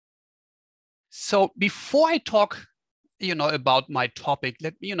So before I talk, about my topic,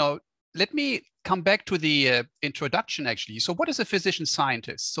 let me come back to the introduction actually. So what is a physician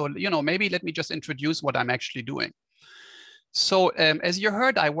scientist? So, maybe let me just introduce what I'm actually doing. So as you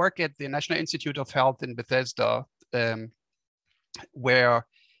heard, I work at the National Institute of Health in Bethesda, where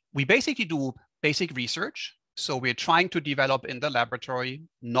we basically do basic research. So we're trying to develop in the laboratory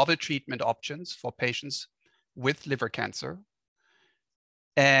novel treatment options for patients with liver cancer.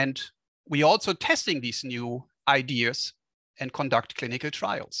 And we also testing these new ideas and conduct clinical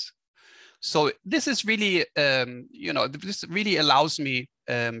trials. So this is really, this really allows me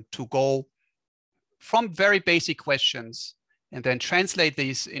to go from very basic questions and then translate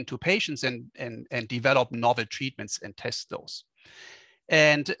these into patients and develop novel treatments and test those.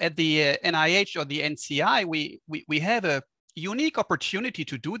 And at the NIH or the NCI, we have a unique opportunity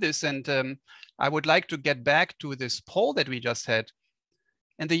to do this. And I would like to get back to this poll that we just had.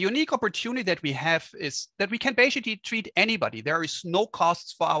 And the unique opportunity that we have is that we can basically treat anybody. There is no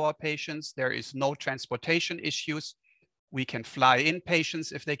costs for our patients. There is no transportation issues. We can fly in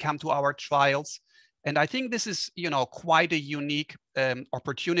patients if they come to our trials. And I think this is, quite a unique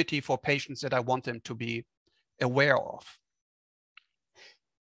opportunity for patients that I want them to be aware of.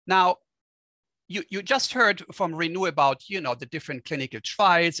 Now, you just heard from Renew about, the different clinical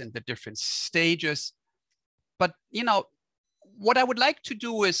trials and the different stages. But, what I would like to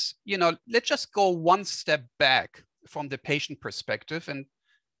do is, let's just go one step back from the patient perspective. And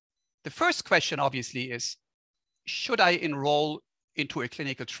the first question, obviously, is, should I enroll into a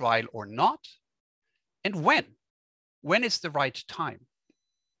clinical trial or not? And when? When is the right time?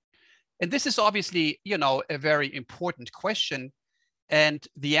 And this is obviously, a very important question. And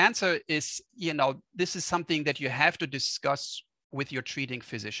the answer is, this is something that you have to discuss with your treating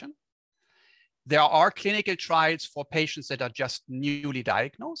physician. There are clinical trials for patients that are just newly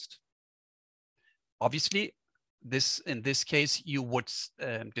diagnosed. Obviously, in this case, you would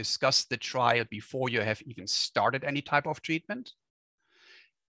discuss the trial before you have even started any type of treatment.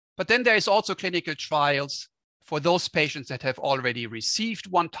 But then there is also clinical trials for those patients that have already received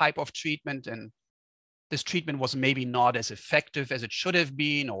one type of treatment, and this treatment was maybe not as effective as it should have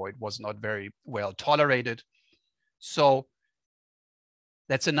been, or it was not very well tolerated. So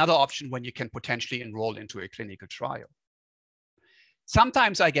that's another option when you can potentially enroll into a clinical trial.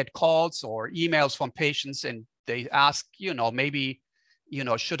 Sometimes I get calls or emails from patients and they ask, maybe,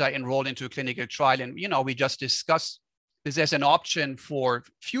 should I enroll into a clinical trial? And, we just discussed this as an option for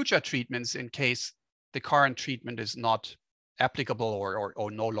future treatments in case the current treatment is not applicable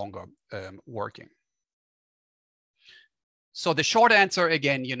or no longer working. So the short answer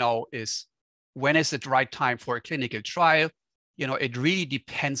again, is when is it the right time for a clinical trial? It really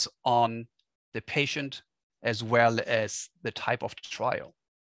depends on the patient as well as the type of trial.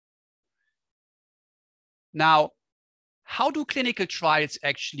 Now, how do clinical trials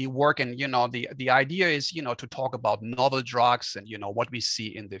actually work? And, the idea is, to talk about novel drugs and, what we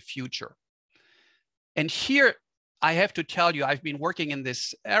see in the future. And here, I have to tell you, I've been working in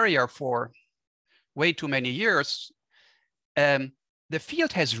this area for way too many years. The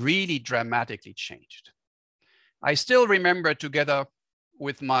field has really dramatically changed. I still remember, together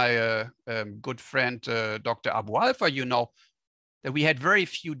with my good friend, Dr. Abu Alfa, that we had very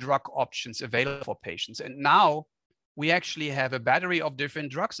few drug options available for patients. And now we actually have a battery of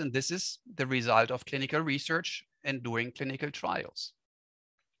different drugs. And this is the result of clinical research and doing clinical trials.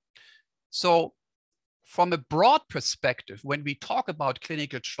 So from a broad perspective, when we talk about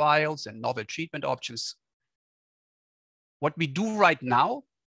clinical trials and novel treatment options, what we do right now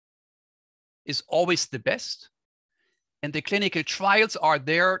is always the best. And the clinical trials are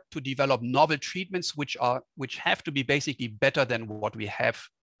there to develop novel treatments which have to be basically better than what we have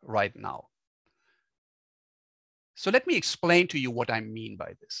right now. So let me explain to you what I mean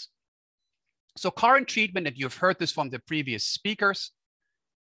by this. So current treatment, and you've heard this from the previous speakers,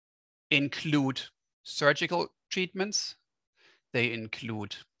 include surgical treatments, they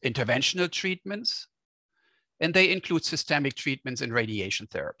include interventional treatments, and they include systemic treatments and radiation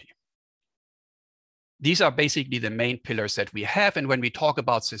therapy. These are basically the main pillars that we have. And when we talk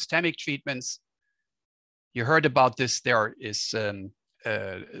about systemic treatments, you heard about this, there is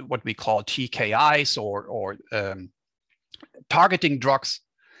what we call TKIs or targeting drugs,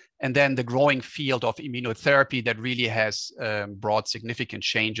 and then the growing field of immunotherapy that really has brought significant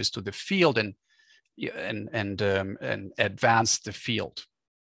changes to the field and advanced the field.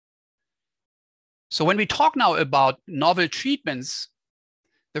 So when we talk now about novel treatments,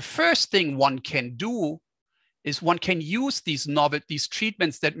 the first thing one can do is one can use these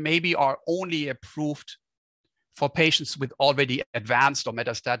treatments that maybe are only approved for patients with already advanced or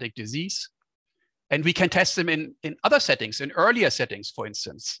metastatic disease. And we can test them in other settings, in earlier settings, for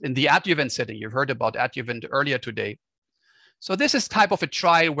instance, in the adjuvant setting. You've heard about adjuvant earlier today. So this is type of a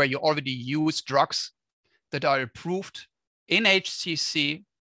trial where you already use drugs that are approved in HCC,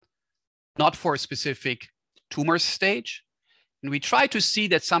 not for a specific tumor stage. And we try to see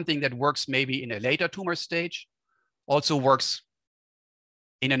that something that works maybe in a later tumor stage also works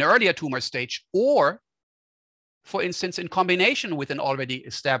in an earlier tumor stage, or for instance, in combination with an already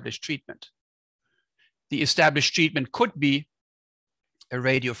established treatment. The established treatment could be a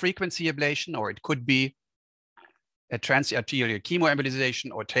radiofrequency ablation, or it could be a transarterial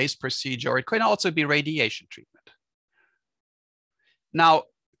chemoembolization or TACE procedure, or it could also be radiation treatment. Now,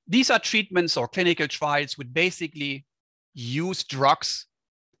 these are treatments or clinical trials which basically use drugs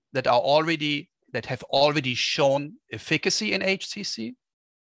that have already shown efficacy in HCC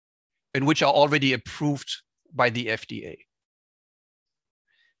and which are already approved by the FDA.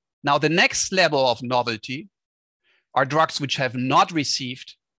 Now, the next level of novelty are drugs which have not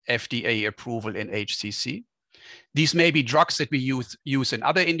received FDA approval in HCC. These may be drugs that we use in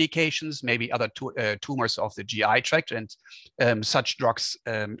other indications, maybe other tumors of the GI tract, and such drugs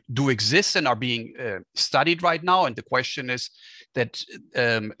do exist and are being studied right now. And the question is that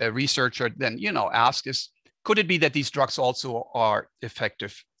a researcher then asks is, could it be that these drugs also are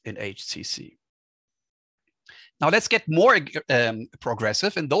effective in HCC? Now let's get more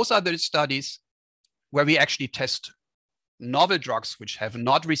progressive, and those are the studies where we actually test novel drugs which have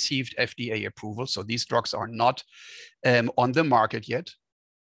not received FDA approval. So these drugs are not on the market yet.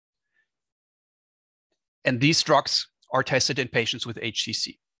 And these drugs are tested in patients with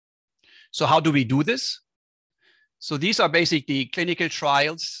HCC. So how do we do this? So these are basically clinical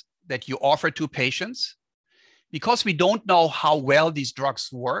trials that you offer to patients. Because we don't know how well these drugs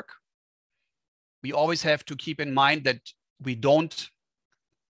work, we always have to keep in mind that we don't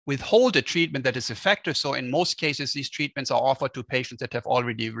withhold a treatment that is effective. So in most cases, these treatments are offered to patients that have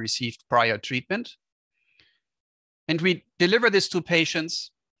already received prior treatment. And we deliver this to patients.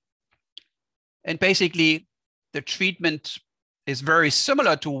 And basically, the treatment is very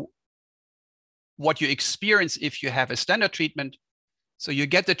similar to what you experience if you have a standard treatment. So you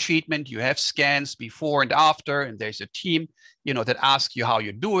get the treatment, you have scans before and after, and there's a team, that asks you how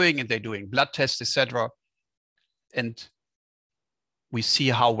you're doing, and they're doing blood tests, etc. And we see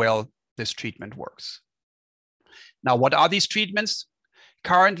how well this treatment works. Now, what are these treatments?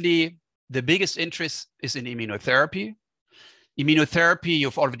 Currently, the biggest interest is in immunotherapy. Immunotherapy,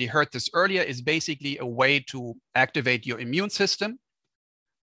 you've already heard this earlier, is basically a way to activate your immune system.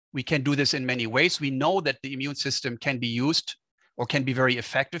 We can do this in many ways. We know that the immune system can be used or can be very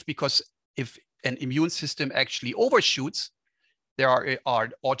effective, because if an immune system actually overshoots, there are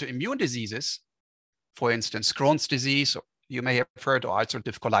autoimmune diseases, for instance, Crohn's disease, or you may have heard, or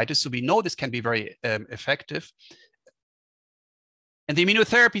ulcerative colitis. So we know this can be very effective. And the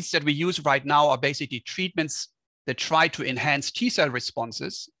immunotherapies that we use right now are basically treatments that try to enhance T-cell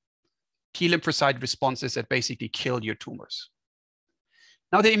responses, T lymphocyte responses that basically kill your tumors.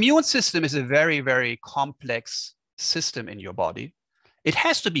 Now, the immune system is a very, very complex system in your body. It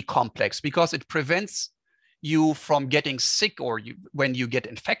has to be complex because it prevents you from getting sick or when you get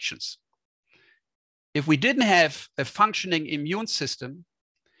infections. If we didn't have a functioning immune system,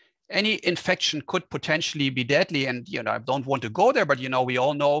 any infection could potentially be deadly. And I don't want to go there, but we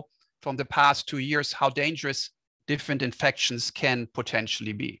all know from the past 2 years how dangerous different infections can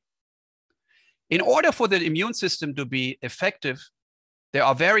potentially be. In order for the immune system to be effective, there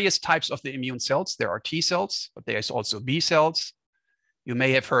are various types of the immune cells. There are T cells, but there's also B cells. You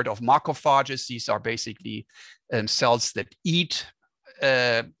may have heard of macrophages. These are basically cells that eat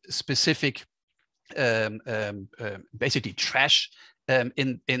specific, basically trash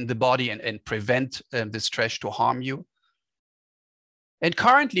in the body and prevent this trash to harm you. And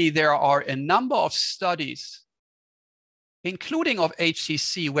currently, there are a number of studies, including of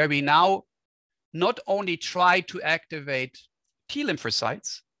HCC, where we now not only try to activate T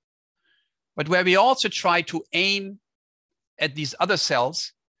lymphocytes, but where we also try to aim at these other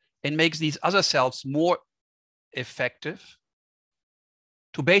cells and make these other cells more effective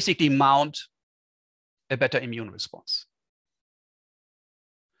to basically mount a better immune response.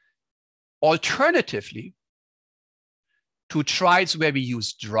 Alternatively, to trials where we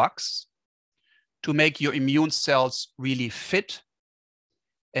use drugs to make your immune cells really fit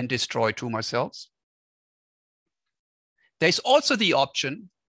and destroy tumor cells. There's also the option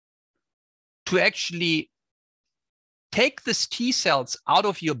to actually take these T cells out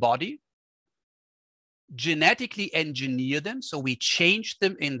of your body, genetically engineer them. So we change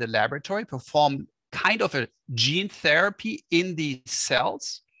them in the laboratory, perform kind of a gene therapy in these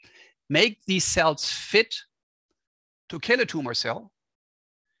cells, make these cells fit to kill a tumor cell.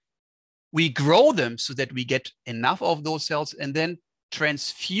 We grow them so that we get enough of those cells and then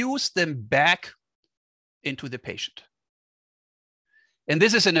transfuse them back into the patient. And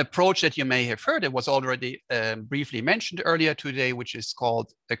this is an approach that you may have heard. It was already briefly mentioned earlier today, which is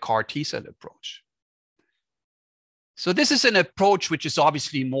called the CAR T-cell approach. So this is an approach which is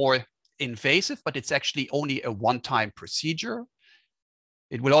obviously more invasive, but it's actually only a one-time procedure.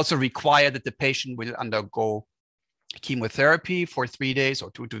 It will also require that the patient will undergo chemotherapy for 3 days or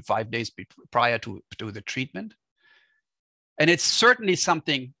 2 to 5 days prior to the treatment. And it's certainly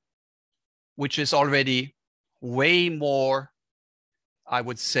something which is already way more, I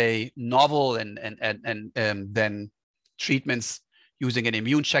would say, novel than treatments using an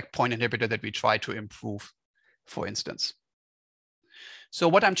immune checkpoint inhibitor that we try to improve, for instance. So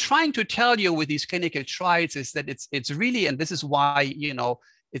what I'm trying to tell you with these clinical trials is that it's really, and this is why,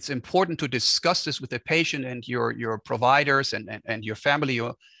 it's important to discuss this with the patient and your providers and your family.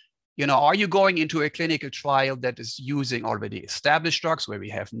 Are you going into a clinical trial that is using already established drugs where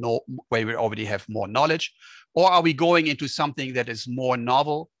we already have more knowledge, or are we going into something that is more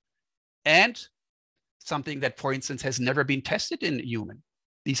novel and something that, for instance, has never been tested in human?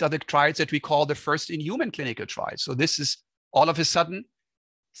 These are the trials that we call the first in human clinical trials. So this is all of a sudden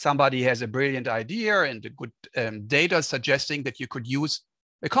somebody has a brilliant idea and a good data suggesting that you could use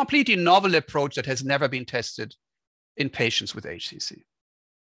a completely novel approach that has never been tested in patients with HCC.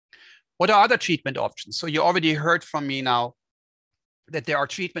 What are other treatment options? So you already heard from me now that there are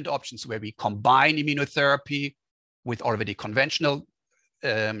treatment options where we combine immunotherapy with already conventional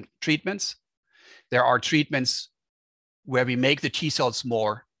treatments. There are treatments where we make the T cells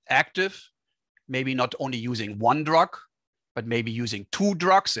more active, maybe not only using one drug, but maybe using 2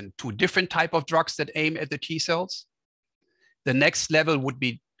 drugs and 2 different types of drugs that aim at the T cells. The next level would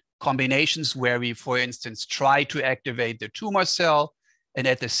be combinations where we, for instance, try to activate the tumor cell and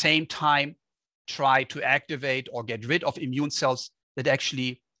at the same time try to activate or get rid of immune cells that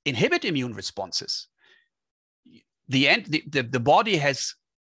actually inhibit immune responses. The body has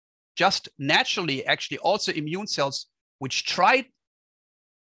just naturally actually also immune cells which try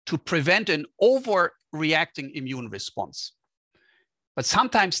to prevent an overreacting immune response. But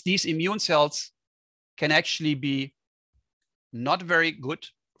sometimes these immune cells can actually be not very good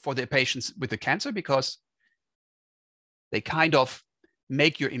for the patients with the cancer because they kind of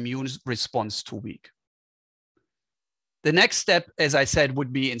make your immune response too weak. The next step, as I said,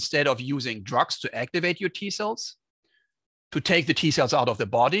 would be instead of using drugs to activate your T cells, to take the T cells out of the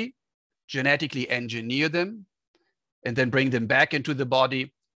body, genetically engineer them, and then bring them back into the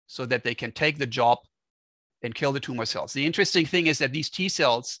body so that they can take the job and kill the tumor cells. The interesting thing is that these T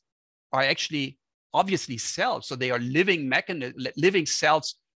cells are actually obviously cells. So they are living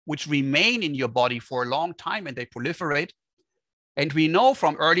cells which remain in your body for a long time and they proliferate. And we know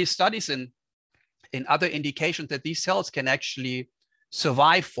from early studies in other indications that these cells can actually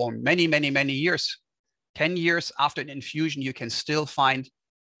survive for many, many, many years. 10 years after an infusion, you can still find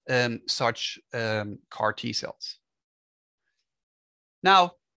such CAR T cells.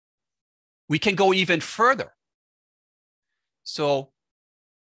 Now, we can go even further. So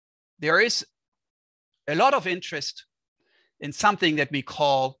there is a lot of interest in something that we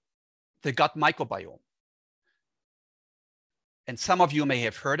call the gut microbiome. And some of you may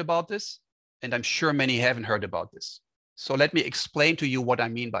have heard about this, and I'm sure many haven't heard about this. So let me explain to you what I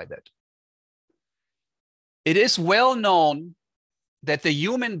mean by that. It is well known that the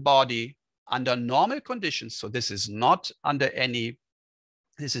human body under normal conditions, so this is not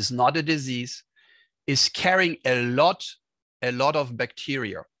a disease, is carrying a lot of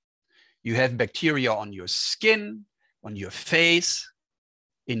bacteria. You have bacteria on your skin, on your face,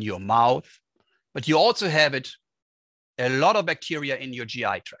 in your mouth, but you also have a lot of bacteria in your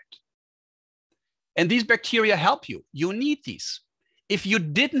GI tract. And these bacteria help you. You need these. If you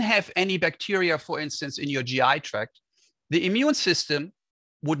didn't have any bacteria, for instance, in your GI tract, the immune system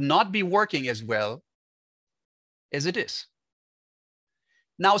would not be working as well as it is.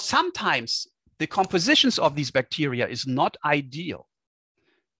 Now, sometimes the compositions of these bacteria is not ideal.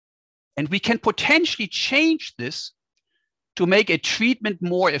 And we can potentially change this to make a treatment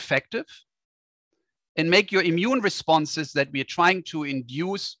more effective and make your immune responses that we are trying to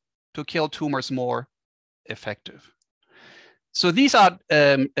induce to kill tumors more effective. So these are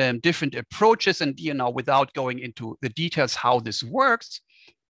different approaches, and without going into the details how this works,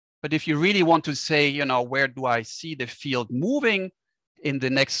 but if you really want to say, where do I see the field moving in the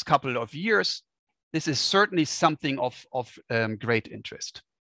next couple of years, this is certainly something of great interest.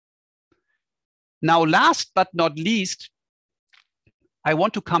 Now, last but not least, I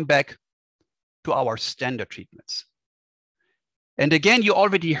want to come back to our standard treatments. And again, you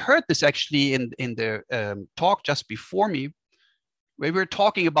already heard this actually in the talk just before me, where we're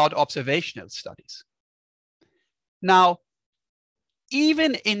talking about observational studies. Now,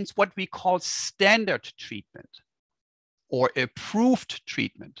 even in what we call standard treatment or approved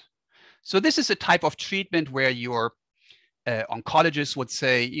treatment. So this is a type of treatment where your oncologist would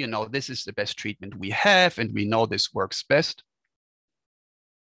say, you know, this is the best treatment we have, and we know this works best.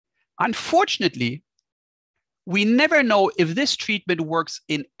 Unfortunately, we never know if this treatment works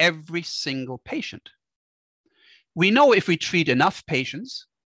in every single patient. We know if we treat enough patients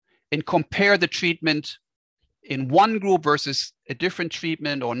and compare the treatment in one group versus a different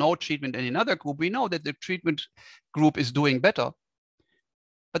treatment or no treatment in another group, we know that the treatment group is doing better.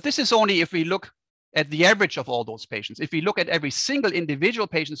 But this is only if we look at the average of all those patients. If we look at every single individual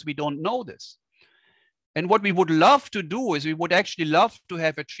patients, we don't know this. And what we would love to do is we would actually love to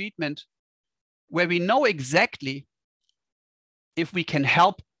have a treatment where we know exactly if we can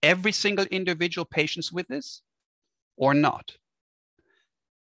help every single individual patients with this or not.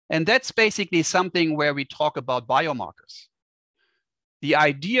 And that's basically something where we talk about biomarkers. The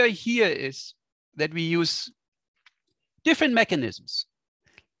idea here is that we use different mechanisms.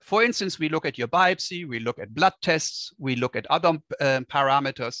 For instance, we look at your biopsy, we look at blood tests, we look at other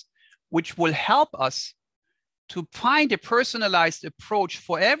parameters, which will help us to find a personalized approach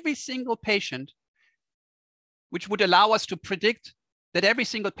for every single patient, which would allow us to predict that every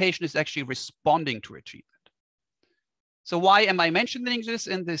single patient is actually responding to a treatment. So why am I mentioning this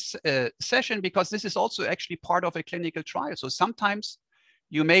in this session? Because this is also actually part of a clinical trial. So sometimes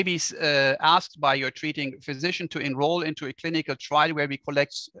you may be asked by your treating physician to enroll into a clinical trial where we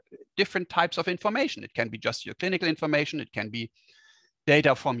collect different types of information. It can be just your clinical information. It can be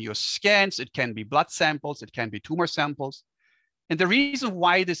data from your scans. It can be blood samples. It can be tumor samples. And the reason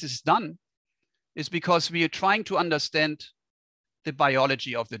why this is done is because we are trying to understand the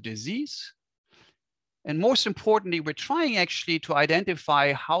biology of the disease. And most importantly, we're trying actually to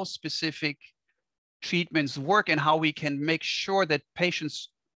identify how specific treatments work and how we can make sure that patients,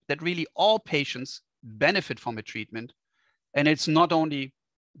 that really all patients benefit from a treatment. And it's not only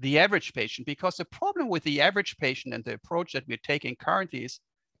the average patient, because the problem with the average patient and the approach that we're taking currently is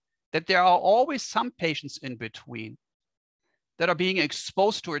that there are always some patients in between that are being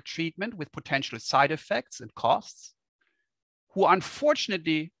exposed to a treatment with potential side effects and costs, who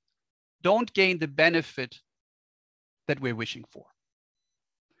unfortunately don't gain the benefit that we're wishing for.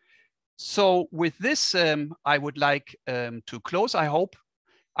 So with this, I would like to close. I hope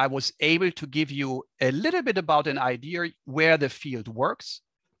I was able to give you a little bit about an idea where the field works.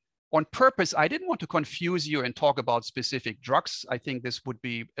 On purpose, I didn't want to confuse you and talk about specific drugs. I think this would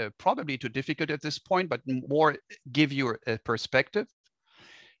be probably too difficult at this point, but more give you a perspective.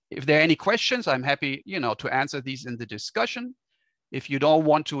 If there are any questions, I'm happy, to answer these in the discussion. If you don't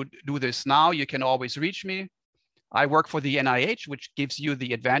want to do this now, you can always reach me. I work for the NIH, which gives you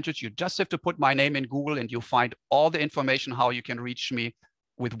the advantage. You just have to put my name in Google and you'll find all the information how you can reach me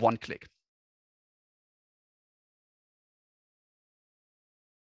with one click.